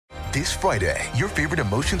This Friday, your favorite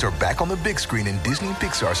emotions are back on the big screen in Disney and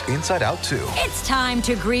Pixar's Inside Out 2. It's time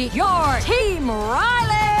to greet your Team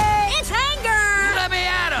Riley! It's anger! Let me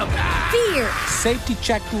at him! Fear! Safety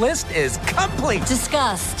checklist is complete!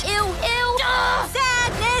 Disgust! Ew, ew!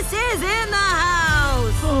 Sadness is in the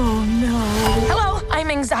house! Oh, no. Hello, I'm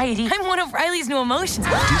anxiety. I'm one of Riley's new emotions.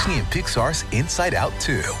 Disney and Pixar's Inside Out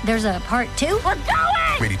 2. There's a part 2? We're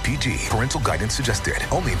going! Rated PG. Parental guidance suggested.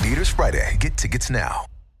 Only in theaters Friday. Get tickets now.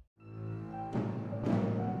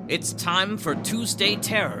 It's time for Tuesday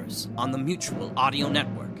Terrors on the Mutual Audio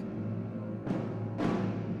Network.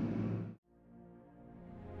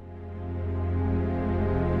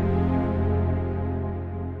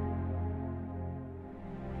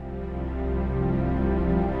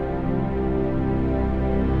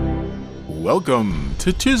 Welcome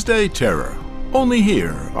to Tuesday Terror, only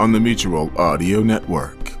here on the Mutual Audio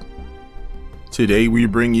Network. Today we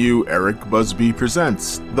bring you Eric Busby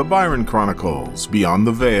Presents The Byron Chronicles Beyond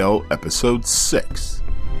the Veil, Episode 6.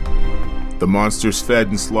 The monsters fed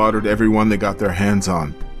and slaughtered everyone they got their hands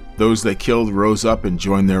on. Those they killed rose up and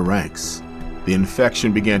joined their ranks. The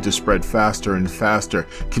infection began to spread faster and faster,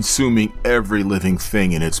 consuming every living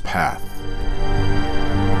thing in its path.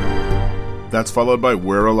 That's followed by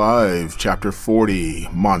We're Alive, Chapter 40,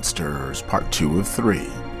 Monsters, Part 2 of 3.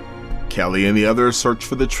 Kelly and the others search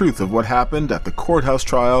for the truth of what happened at the courthouse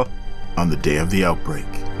trial on the day of the outbreak.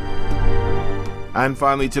 And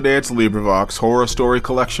finally today it's LibriVox Horror Story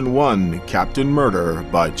Collection 1, Captain Murder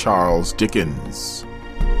by Charles Dickens.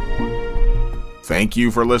 Thank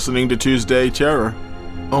you for listening to Tuesday Terror,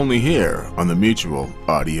 only here on the Mutual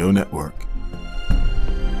Audio Network.